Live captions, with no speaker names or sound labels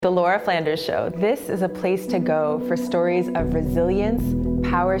The Laura Flanders Show. This is a place to go for stories of resilience,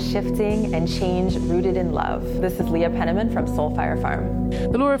 power shifting, and change rooted in love. This is Leah Penniman from Soulfire Farm.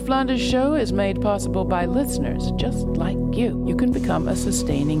 The Laura Flanders Show is made possible by listeners just like you. You can become a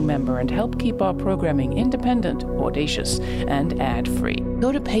sustaining member and help keep our programming independent, audacious, and ad-free.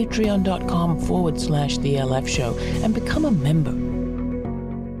 Go to patreon.com/The LF Show and become a member.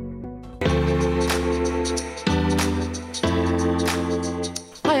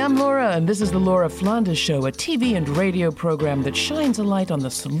 I'm Laura, and this is the Laura Flanders Show, a TV and radio program that shines a light on the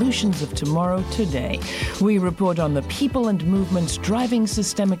solutions of tomorrow today. We report on the people and movements driving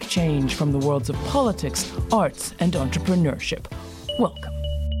systemic change from the worlds of politics, arts, and entrepreneurship. Welcome.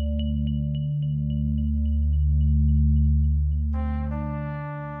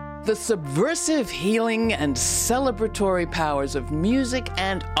 The subversive, healing, and celebratory powers of music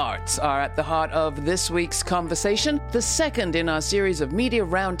and arts are at the heart of this week's conversation, the second in our series of media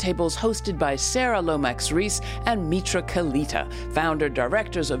roundtables hosted by Sarah Lomax-Reese and Mitra Kalita,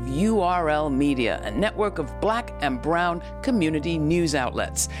 founder-directors of URL Media, a network of Black and Brown community news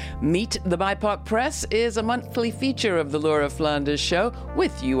outlets. Meet the BIPOC Press is a monthly feature of the Laura Flanders Show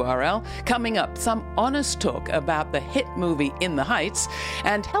with URL. Coming up, some honest talk about the hit movie In the Heights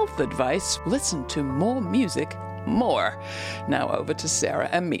and health advice. Listen to more music, more. Now over to Sarah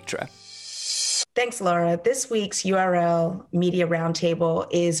and Mitra. Thanks, Laura. This week's URL Media Roundtable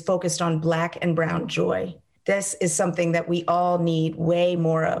is focused on Black and Brown joy. This is something that we all need way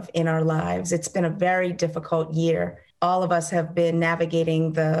more of in our lives. It's been a very difficult year. All of us have been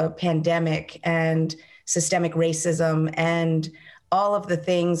navigating the pandemic and systemic racism and all of the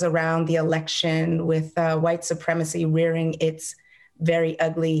things around the election with white supremacy rearing its very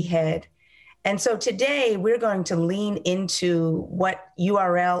ugly head. And so today we're going to lean into what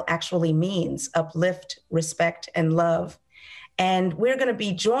URL actually means: uplift, respect, and love. And we're going to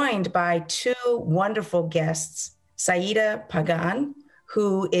be joined by two wonderful guests, Saida Pagan,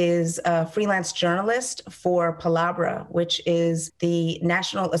 who is a freelance journalist for Palabra, which is the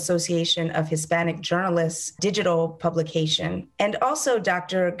National Association of Hispanic Journalists digital publication, and also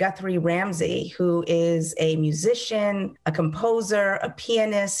Dr. Guthrie Ramsey, who is a musician, a composer, a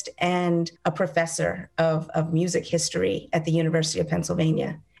pianist, and a professor of music history at the University of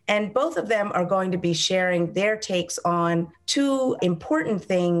Pennsylvania. And both of them are going to be sharing their takes on two important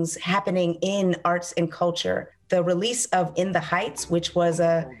things happening in arts and culture: the release of In the Heights, which was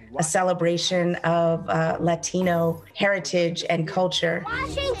a celebration of Latino heritage and culture.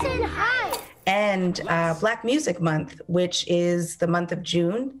 Washington Heights! And Black Music Month, which is the month of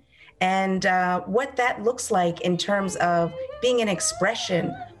June, and what that looks like in terms of being an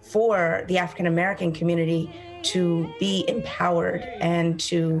expression for the African American community to be empowered and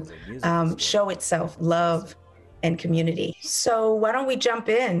to show itself love and community. So why don't we jump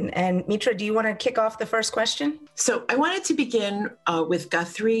in? And Mitra, do you want to kick off the first question? So I wanted to begin with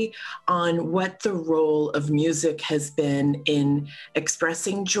Guthrie on what the role of music has been in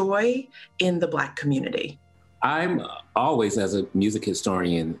expressing joy in the Black community. I'm always, as a music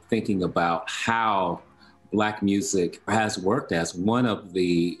historian, thinking about how Black music has worked as one of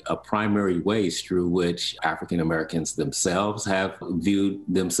the primary ways through which African Americans themselves have viewed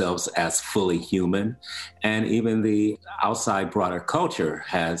themselves as fully human. And even the outside broader culture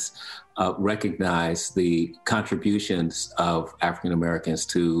has recognized the contributions of African Americans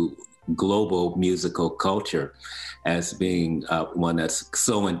to global musical culture as being one that's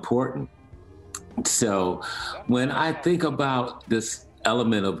so important. So when I think about this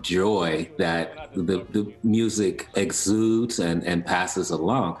element of joy that the music exudes and passes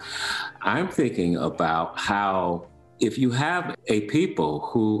along, I'm thinking about how if you have a people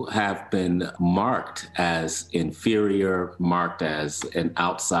who have been marked as inferior, marked as an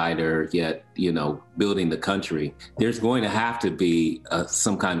outsider, yet, building the country, there's going to have to be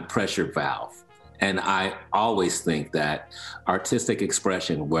some kind of pressure valve. And I always think that artistic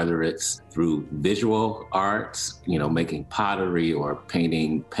expression, whether it's through visual arts, making pottery or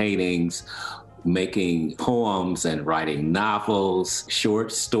painting paintings, making poems and writing novels,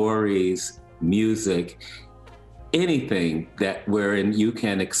 short stories, music, anything that wherein you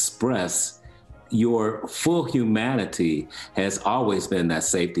can express your full humanity has always been that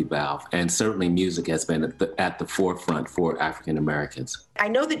safety valve. And certainly music has been at the forefront for African Americans. I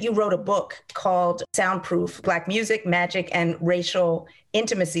know that you wrote a book called Soundproof: Black Music, Magic, and Racial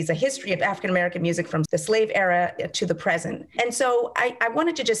Intimacies, a history of African American music from the slave era to the present. And so I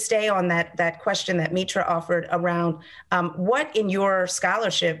wanted to just stay on that question that Mitra offered around what in your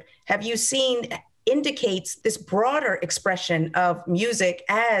scholarship have you seen indicates this broader expression of music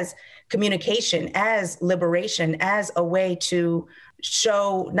as communication, as liberation, as a way to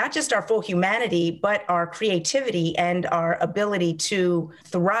show not just our full humanity, but our creativity and our ability to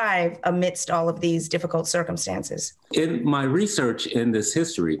thrive amidst all of these difficult circumstances. In my research in this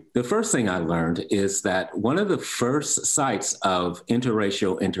history, the first thing I learned is that one of the first sites of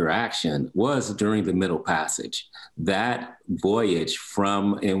interracial interaction was during the Middle Passage. That voyage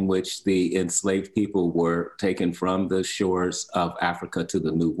in which the enslaved people were taken from the shores of Africa to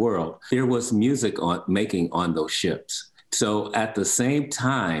the New World, there was music making on those ships. So at the same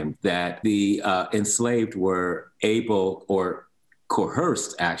time that the enslaved were able or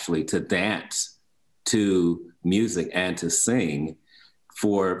coerced actually to dance to music and to sing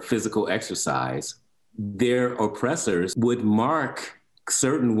for physical exercise, their oppressors would mark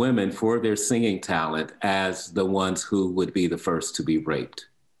certain women for their singing talent as the ones who would be the first to be raped.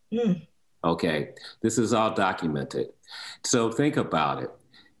 Mm. Okay, this is all documented. So think about it.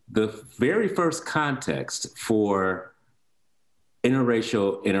 The very first context for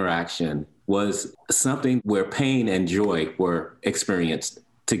interracial interaction was something where pain and joy were experienced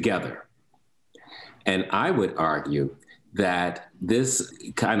together. And I would argue that this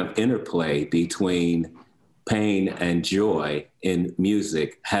kind of interplay between pain and joy in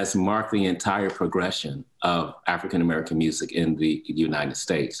music has marked the entire progression of African-American music in the United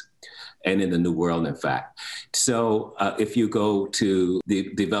States and in the New World, in fact. So if you go to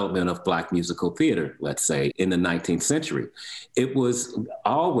the development of Black musical theater, let's say, in the 19th century, it was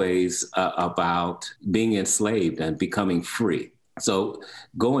always about being enslaved and becoming free. So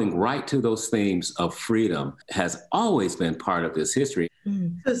going right to those themes of freedom has always been part of this history.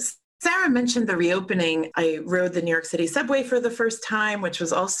 Sarah mentioned the reopening. I rode the New York City subway for the first time, which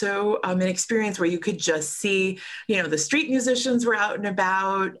was also an experience where you could just see, the street musicians were out and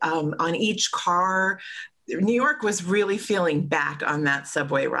about on each car. New York was really feeling back on that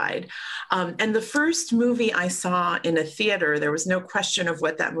subway ride. And the first movie I saw in a theater, there was no question of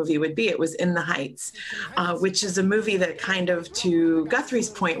what that movie would be. It was In the Heights, which is a movie that kind of, to Guthrie's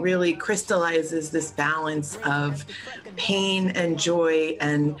point, really crystallizes this balance of pain and joy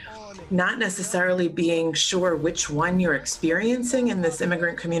and not necessarily being sure which one you're experiencing in this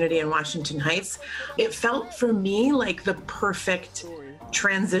immigrant community in Washington Heights. It felt for me like the perfect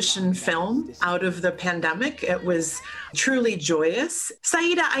transition film out of the pandemic. It was truly joyous.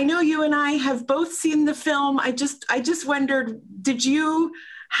 Saida, I know you and I have both seen the film. I just wondered, did you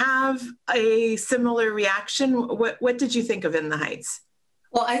have a similar reaction? What did you think of In the Heights?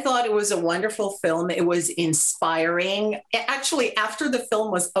 Well, I thought it was a wonderful film. It was inspiring. Actually, after the film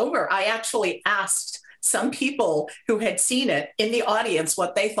was over, I actually asked some people who had seen it in the audience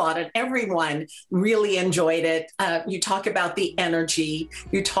what they thought, and everyone really enjoyed it. You talk about the energy,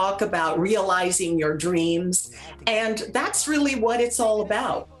 you talk about realizing your dreams, and that's really what it's all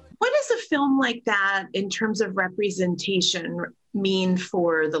about. What does a film like that, in terms of representation, mean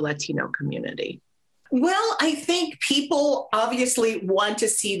for the Latino community? Well, I think people obviously want to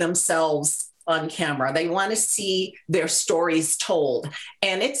see themselves on camera. They want to see their stories told.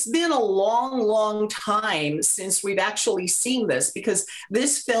 And it's been a long, long time since we've actually seen this, because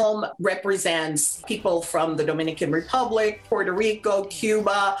this film represents people from the Dominican Republic, Puerto Rico,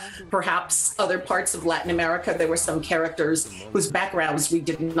 Cuba, perhaps other parts of Latin America. There were some characters whose backgrounds we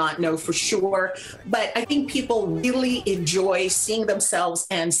did not know for sure. But I think people really enjoy seeing themselves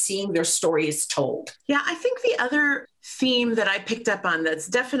and seeing their stories told. Yeah, I think the other theme that I picked up on that's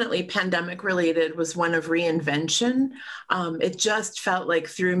definitely pandemic related was one of reinvention. It just felt like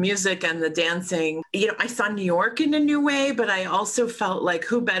through music and the dancing, I saw New York in a new way, but I also felt like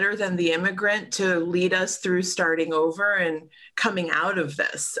who better than the immigrant to lead us through starting over and coming out of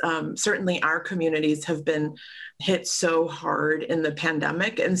this. Certainly our communities have been hit so hard in the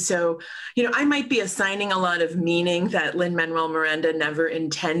pandemic. And so, I might be assigning a lot of meaning that Lin-Manuel Miranda never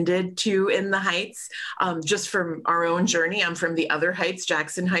intended to In the Heights, just from our own journey. I'm from the other Heights,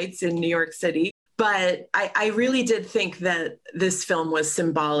 Jackson Heights in New York City. But I really did think that this film was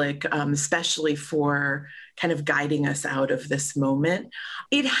symbolic, especially for kind of guiding us out of this moment.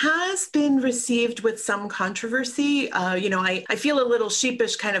 It has been received with some controversy. I feel a little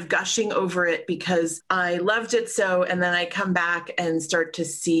sheepish kind of gushing over it because I loved it so, and then I come back and start to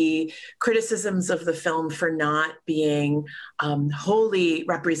see criticisms of the film for not being wholly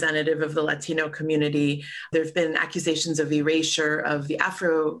representative of the Latino community. There have been accusations of erasure of the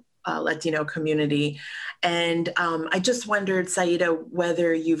Afro Latino community. And I just wondered, Saida,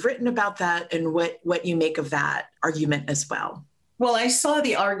 whether you've written about that and what you make of that argument as well. Well, I saw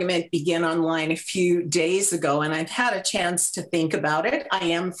the argument begin online a few days ago, and I've had a chance to think about it. I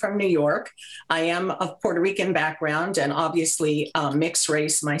am from New York. I am of Puerto Rican background and obviously mixed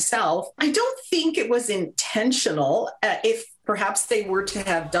race myself. I don't think it was intentional. If perhaps they were to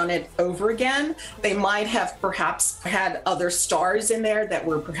have done it over again, they might have perhaps had other stars in there that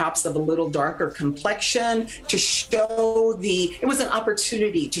were perhaps of a little darker complexion to show it was an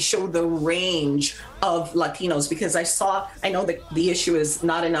opportunity to show the range of Latinos, because I know that the issue is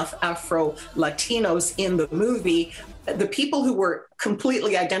not enough Afro-Latinos in the movie. The people who were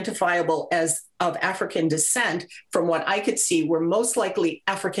completely identifiable as of African descent, from what I could see, were most likely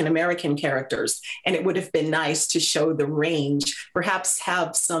African-American characters. And it would have been nice to show the range, perhaps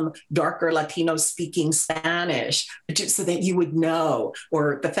have some darker Latinos speaking Spanish, just so that you would know,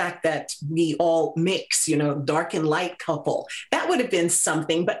 or the fact that we all mix, dark and light couple. That would have been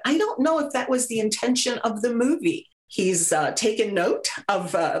something, but I don't know if that was the intention of the movie. He's taken note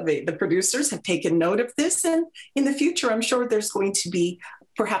of, the producers have taken note of this. And in the future, I'm sure there's going to be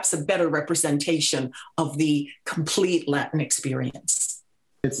perhaps a better representation of the complete Latin experience.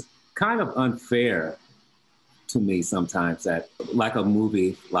 It's kind of unfair to me sometimes that like a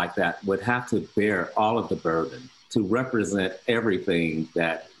movie like that would have to bear all of the burden to represent everything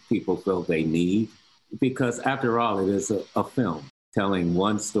that people feel they need, because after all, it is a film telling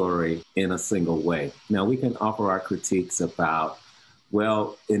one story in a single way. Now, we can offer our critiques about,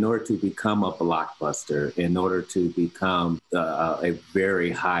 well, in order to become a blockbuster, in order to become a very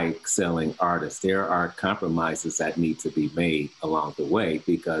high-selling artist, there are compromises that need to be made along the way,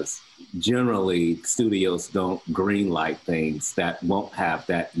 because generally studios don't greenlight things that won't have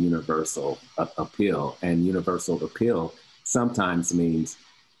that universal appeal. And universal appeal sometimes means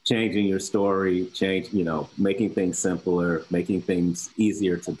changing your story, making things simpler, making things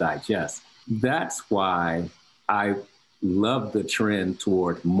easier to digest. That's why I love the trend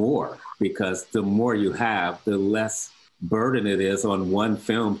toward more, because the more you have, the less burden it is on one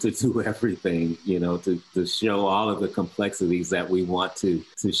film to do everything, to show all of the complexities that we want to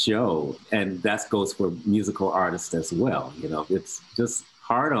show. And that goes for musical artists as well. It's just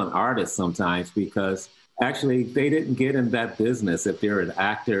hard on artists sometimes, because actually, they didn't get in that business. If they're an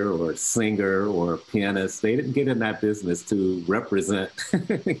actor or a singer or a pianist, they didn't get in that business to represent,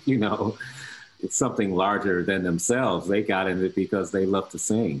 it's something larger than themselves. They got in it because they love to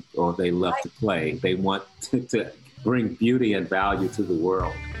sing or they love to play. They want to bring beauty and value to the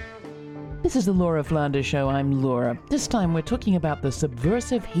world. This is the Laura Flanders Show. I'm Laura. This time we're talking about the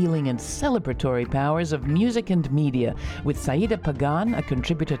subversive, healing, and celebratory powers of music and media with Saida Pagan, a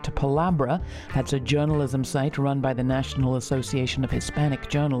contributor to Palabra, that's a journalism site run by the National Association of Hispanic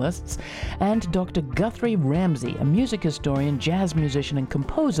Journalists, and Dr. Guthrie Ramsey, a music historian, jazz musician, and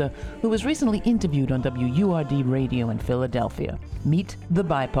composer who was recently interviewed on WURD Radio in Philadelphia. Meet the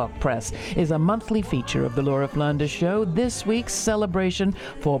BIPOC Press is a monthly feature of the Laura Flanders Show. This week's celebration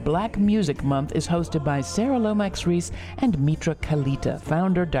for Black Music Month is hosted by Sarah Lomax-Reese and Mitra Kalita,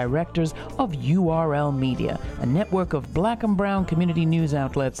 founder-directors of URL Media, a network of Black and Brown community news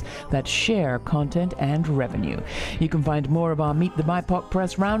outlets that share content and revenue. You can find more of our Meet the BIPOC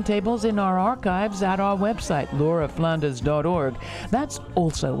Press roundtables in our archives at our website, lauraflanders.org. That's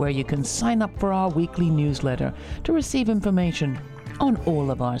also where you can sign up for our weekly newsletter to receive information on all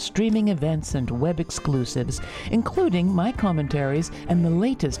of our streaming events and web exclusives, including my commentaries and the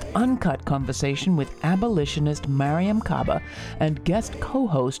latest uncut conversation with abolitionist Mariam Kaba and guest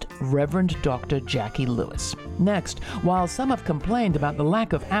co-host Reverend Dr. Jackie Lewis. Next, while some have complained about the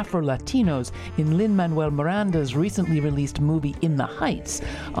lack of Afro-Latinos in Lin-Manuel Miranda's recently released movie In the Heights,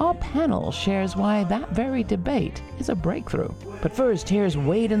 our panel shares why that very debate is a breakthrough. But first, here's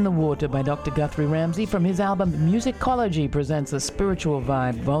Wade in the Water by Dr. Guthrie Ramsey from his album Musicology Presents a Spiritual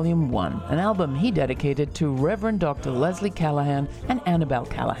Vibe, Volume 1, an album he dedicated to Reverend Dr. Leslie Callahan and Annabelle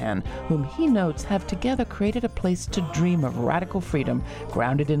Callahan, whom he notes have together created a place to dream of radical freedom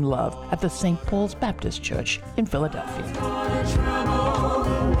grounded in love at the St. Paul's Baptist Church in Philadelphia.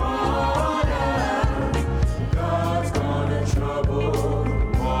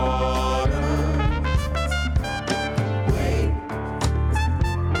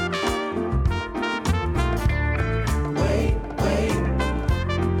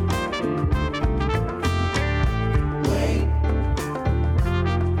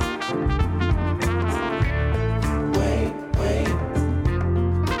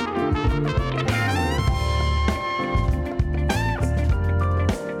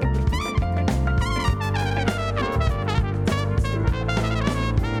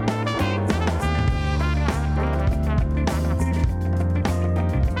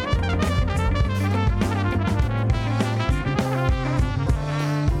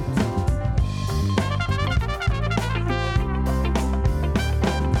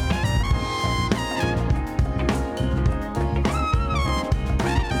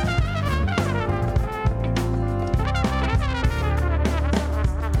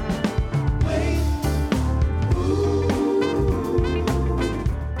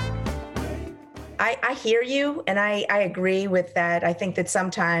 I hear you, and I agree with that. I think that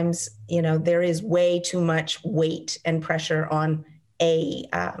sometimes, there is way too much weight and pressure on a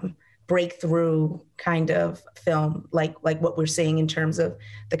breakthrough kind of film, like what we're seeing in terms of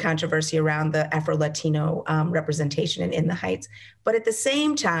the controversy around the Afro-Latino representation in the Heights. But at the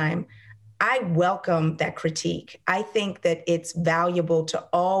same time, I welcome that critique. I think that it's valuable to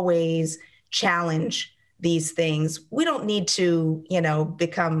always challenge these things. We don't need to,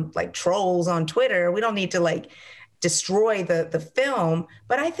 become like trolls on Twitter. We don't need to destroy the film.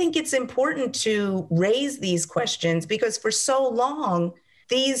 But I think it's important to raise these questions because for so long,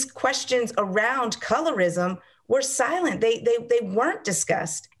 these questions around colorism were silent. They weren't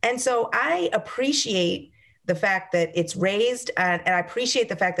discussed. And so I appreciate the fact that it's raised, and I appreciate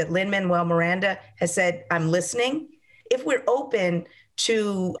the fact that Lin-Manuel Miranda has said, I'm listening. If we're open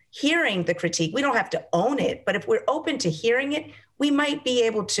to hearing the critique, we don't have to own it, but if we're open to hearing it, we might be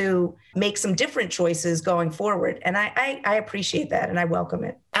able to make some different choices going forward. And I appreciate that, and I welcome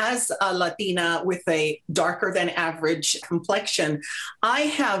it. As a Latina with a darker than average complexion, I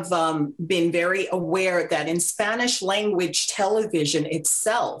have been very aware that in Spanish language television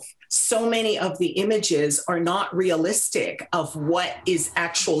itself, so many of the images are not realistic of what is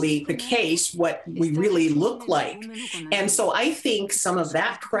actually the case, what we really look like. And so I think some of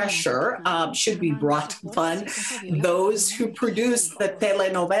that pressure should be brought upon those who produce the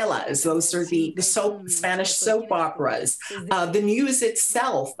telenovelas. Those are the Spanish soap operas. The news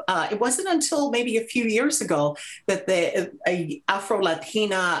itself, it wasn't until maybe a few years ago that a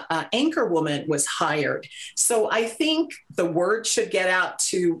Afro-Latina anchor woman was hired. So I think the word should get out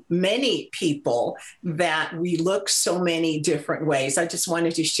to many people that we look so many different ways. I just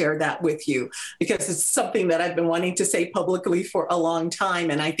wanted to share that with you because it's something that I've been wanting to say publicly for a long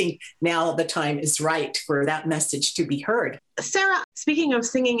time. And I think now the time is right for that message to be heard. Sarah, speaking of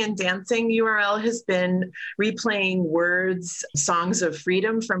singing and dancing, URL has been replaying words, songs of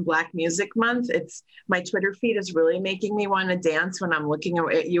freedom from Black Music Month. My Twitter feed is really making me want to dance when I'm looking at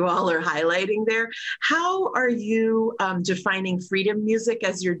what you all are highlighting there. How are you defining freedom music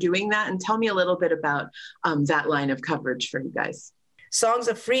as you're doing that? And tell me a little bit about that line of coverage for you guys. Songs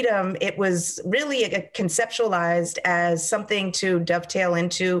of Freedom, it was really conceptualized as something to dovetail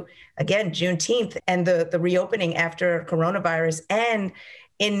into, again, Juneteenth and the reopening after coronavirus. And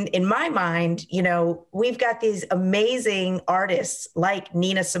in my mind, we've got these amazing artists like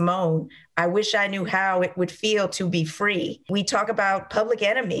Nina Simone. I wish I knew how it would feel to be free. We talk about Public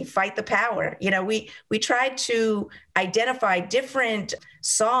Enemy, Fight the Power. We tried to identify different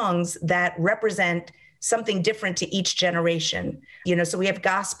songs that represent something different to each generation. So we have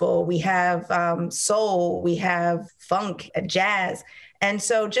gospel, we have soul, we have funk, jazz. And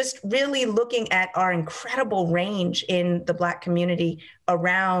so just really looking at our incredible range in the Black community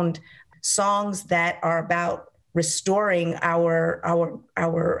around songs that are about restoring our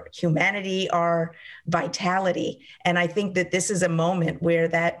humanity, our vitality. And I think that this is a moment where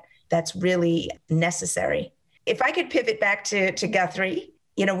that's really necessary. If I could pivot back to Guthrie,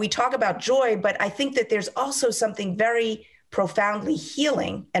 we talk about joy, but I think that there's also something very profoundly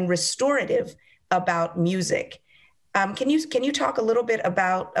healing and restorative about music. Can you talk a little bit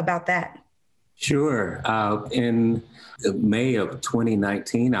about that? Sure. In May of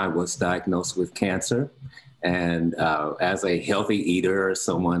 2019, I was diagnosed with cancer. And as a healthy eater,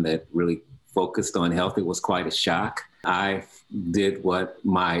 someone that really focused on health, it was quite a shock. I did what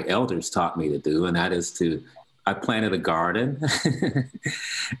my elders taught me to do, and that is I planted a garden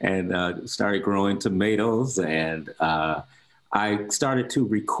and started growing tomatoes. And I started to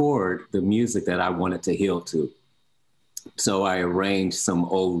record the music that I wanted to heal to. So I arranged some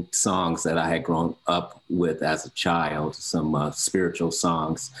old songs that I had grown up with as a child, some spiritual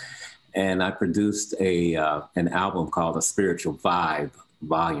songs. And I produced an album called A Spiritual Vibe,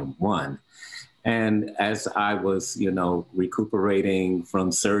 Volume 1. And as I was, recuperating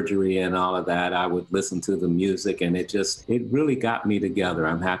from surgery and all of that, I would listen to the music, and it really got me together.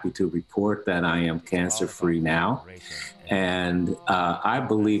 I'm happy to report that I am cancer-free now. And I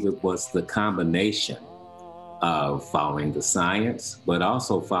believe it was the combination of following the science, but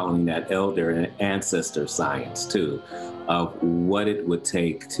also following that elder and ancestor science too, of what it would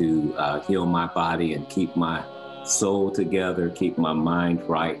take to heal my body and keep my soul together, keep my mind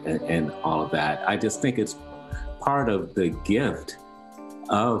right, and all of that. I just think it's part of the gift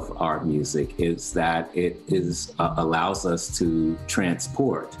of our music is that it allows us to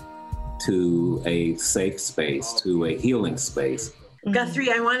transport to a safe space, to a healing space.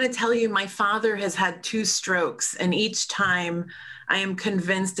 Guthrie, I want to tell you, my father has had 2 strokes, and each time I am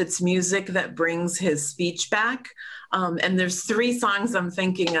convinced it's music that brings his speech back. And there's 3 songs I'm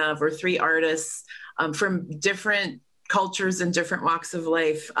thinking of, or 3 artists. from different cultures and different walks of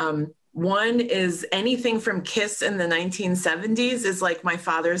life. One is anything from Kiss in the 1970s is like my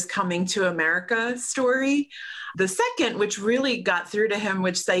father's Coming to America story. The second, which really got through to him,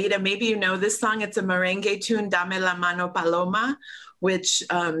 which Saida, maybe you know this song, it's a merengue tune, Dame la mano paloma, which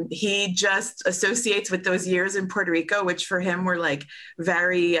he just associates with those years in Puerto Rico, which for him were like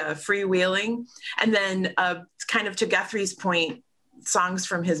very freewheeling. And then kind of to Guthrie's point, songs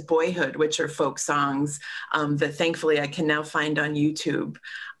from his boyhood, which are folk songs that thankfully I can now find on YouTube.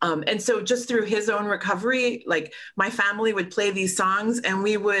 And so just through his own recovery, like my family would play these songs and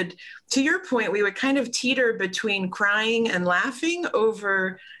we would, to your point, we would kind of teeter between crying and laughing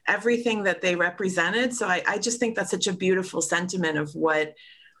over everything that they represented. So I just think that's such a beautiful sentiment of what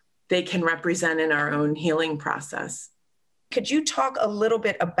they can represent in our own healing process. Could you talk a little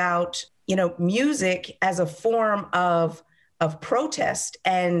bit about, music as a form of protest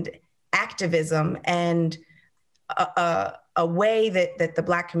and activism and a way that the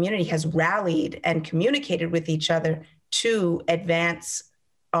Black community has rallied and communicated with each other to advance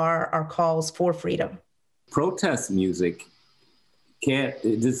our calls for freedom? Protest music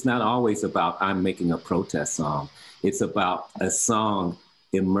it's not always about I'm making a protest song. It's about a song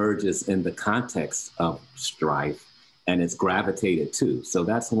emerges in the context of strife and it's gravitated to. So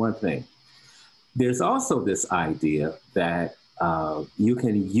that's one thing. There's also this idea that you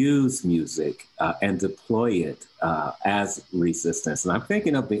can use music and deploy it as resistance. And I'm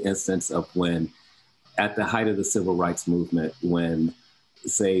thinking of the instance of when, at the height of the civil rights movement, when,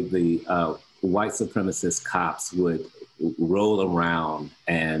 say, the white supremacist cops would roll around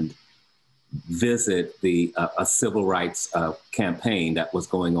and visit a civil rights campaign that was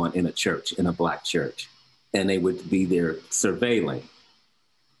going on in a church, in a Black church, and they would be there surveilling.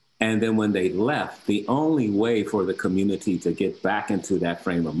 And then when they left, the only way for the community to get back into that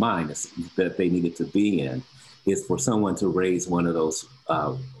frame of mind that they needed to be in is for someone to raise one of those,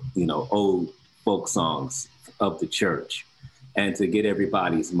 old folk songs of the church and to get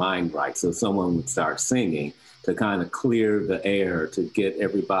everybody's mind right. So someone would start singing to kind of clear the air, to get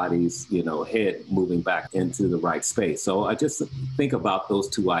everybody's, head moving back into the right space. So I just think about those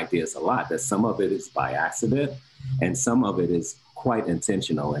two ideas a lot, that some of it is by accident and some of it is quite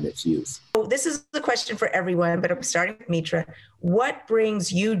intentional in its use. So this is the question for everyone, but I'm starting with Mitra. What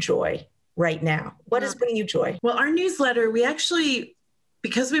brings you joy right now? What is bringing you joy? Well, our newsletter, we actually,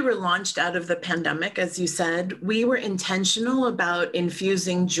 because we were launched out of the pandemic, as you said, we were intentional about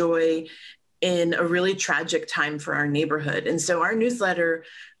infusing joy in a really tragic time for our neighborhood. And so our newsletter,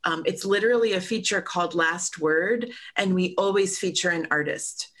 it's literally a feature called Last Word, and we always feature an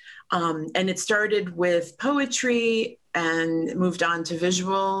artist. And it started with poetry and moved on to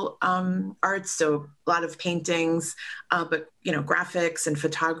visual arts, so a lot of paintings, but graphics and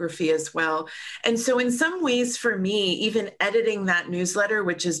photography as well. And so in some ways for me, even editing that newsletter,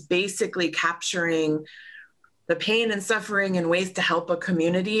 which is basically capturing the pain and suffering and ways to help a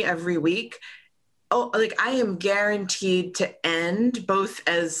community every week, I am guaranteed to end, both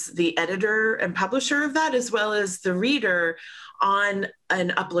as the editor and publisher of that, as well as the reader, on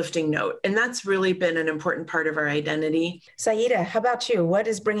an uplifting note. And that's really been an important part of our identity. Saida, how about you? What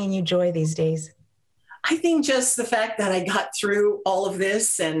is bringing you joy these days? I think just the fact that I got through all of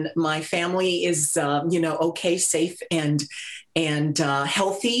this and my family is, okay, safe and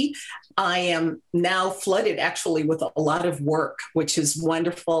healthy. I am now flooded actually with a lot of work, which is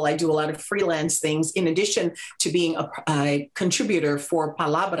wonderful. I do a lot of freelance things in addition to being a contributor for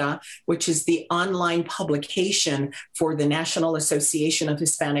Palabra, which is the online publication for the National Association of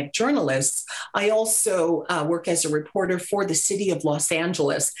Hispanic Journalists. I also work as a reporter for the city of Los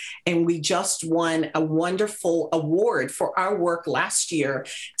Angeles, and we just won a wonderful award for our work last year.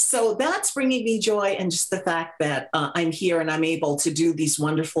 So that's bringing me joy, and just the fact that I'm here and I'm able to do these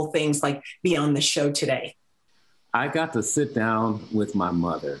wonderful things like be on the show today. I got to sit down with my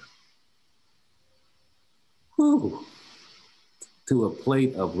mother to a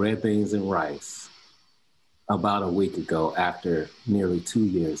plate of red beans and rice about a week ago after nearly 2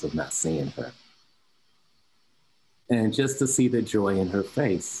 years of not seeing her. And just to see the joy in her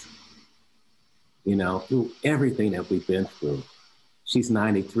face, through everything that we've been through. She's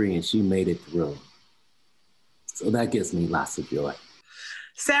 93 and she made it through. So that gives me lots of joy.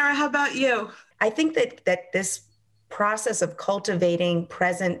 Sarah, how about you? I think that this process of cultivating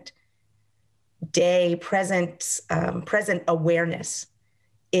present awareness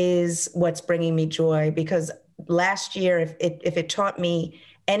is what's bringing me joy, because last year, if it taught me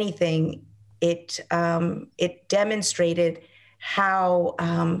anything, it demonstrated how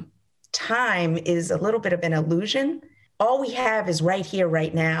time is a little bit of an illusion. All we have is right here,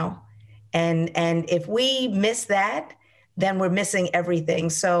 right now. And if we miss that, then we're missing everything.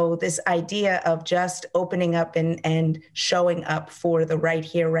 So this idea of just opening up and showing up for the right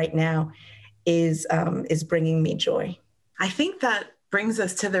here, right now is bringing me joy. I think that brings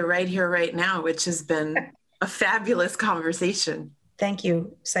us to the right here, right now, which has been a fabulous conversation. Thank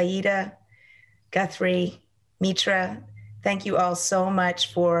you, Saida, Guthrie, Mitra. Thank you all so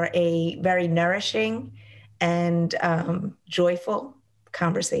much for a very nourishing and joyful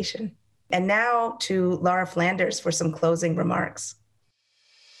conversation. And now to Laura Flanders for some closing remarks.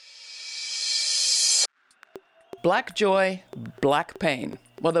 Black joy, black pain.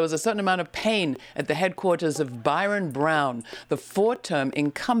 Well, there was a certain amount of pain at the headquarters of Byron Brown, the four-term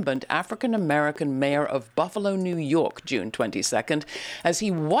incumbent African-American mayor of Buffalo, New York, June 22nd, as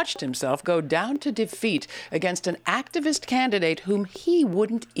he watched himself go down to defeat against an activist candidate whom he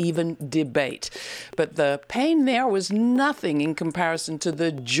wouldn't even debate. But the pain there was nothing in comparison to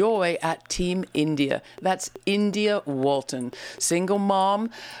the joy at Team India. That's India Walton, single mom,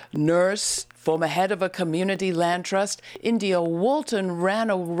 nurse, former head of a community land trust. India Walton ran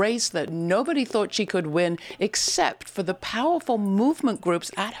a race that nobody thought she could win except for the powerful movement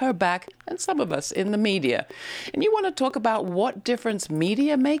groups at her back and some of us in the media. And you want to talk about what difference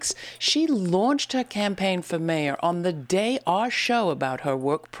media makes? She launched her campaign for mayor on the day our show about her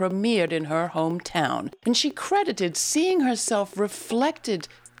work premiered in her hometown. And she credited seeing herself reflected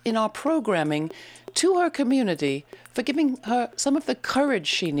in our programming to her community for giving her some of the courage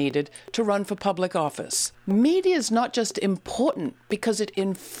she needed to run for public office. Media is not just important because it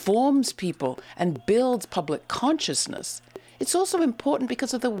informs people and builds public consciousness. It's also important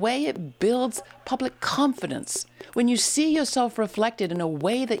because of the way it builds public confidence. When you see yourself reflected in a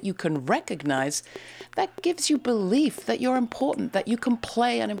way that you can recognize, that gives you belief that you're important, that you can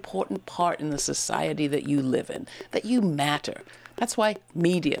play an important part in the society that you live in, that you matter. That's why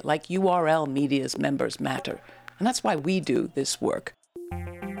media, like URL Media's members, matter. And that's why we do this work.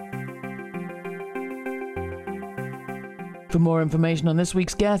 For more information on this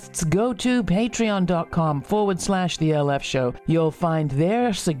week's guests, go to patreon.com/The LF Show. You'll find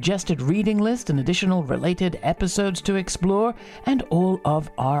their suggested reading list and additional related episodes to explore, and all of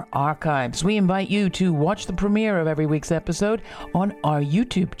our archives. We invite you to watch the premiere of every week's episode on our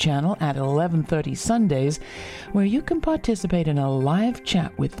YouTube channel at 11:30 Sundays, where you can participate in a live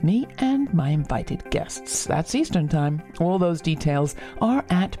chat with me and my invited guests. That's Eastern Time. All those details are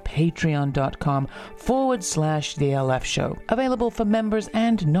at patreon.com/The LF Show. Available for members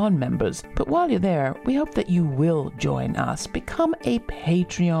and non-members. But while you're there, we hope that you will join us. Become a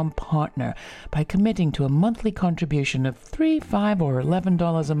Patreon partner by committing to a monthly contribution of $3, $5, or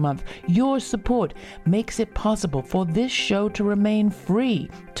 $11 a month. Your support makes it possible for this show to remain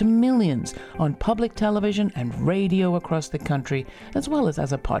free to millions on public television and radio across the country, as well as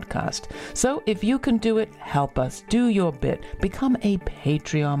a podcast. So if you can do it, help us. Do your bit. Become a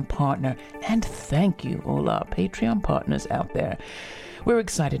Patreon partner. And thank you, all our Patreon partners out there. We're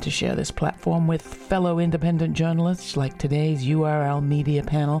excited to share this platform with fellow independent journalists like today's URL Media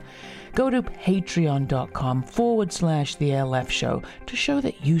panel. Go to patreon.com/The LF Show to show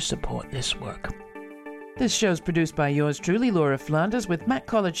that you support this work. This show's produced by yours truly, Laura Flanders, with Matt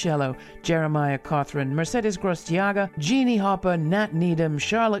Colacello, Jeremiah Cothran, Mercedes Grostiaga, Jeannie Hopper, Nat Needham,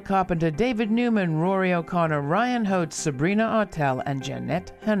 Charlotte Carpenter, David Newman, Rory O'Connor, Ryan Hote, Sabrina Artel, and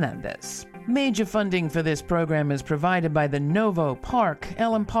Jeanette Hernandez. Major funding for this program is provided by the Novo, Park,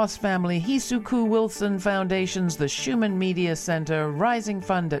 Ellen Poss Family, Hisuku Wilson Foundations, the Schumann Media Center, Rising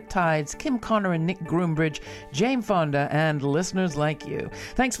Fund at Tides, Kim Connor and Nick Groombridge, Jane Fonda, and listeners like you.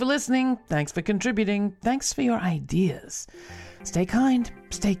 Thanks for listening. Thanks for contributing. Thanks for your ideas. Stay kind.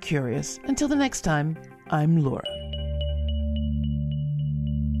 Stay curious. Until the next time, I'm Laura.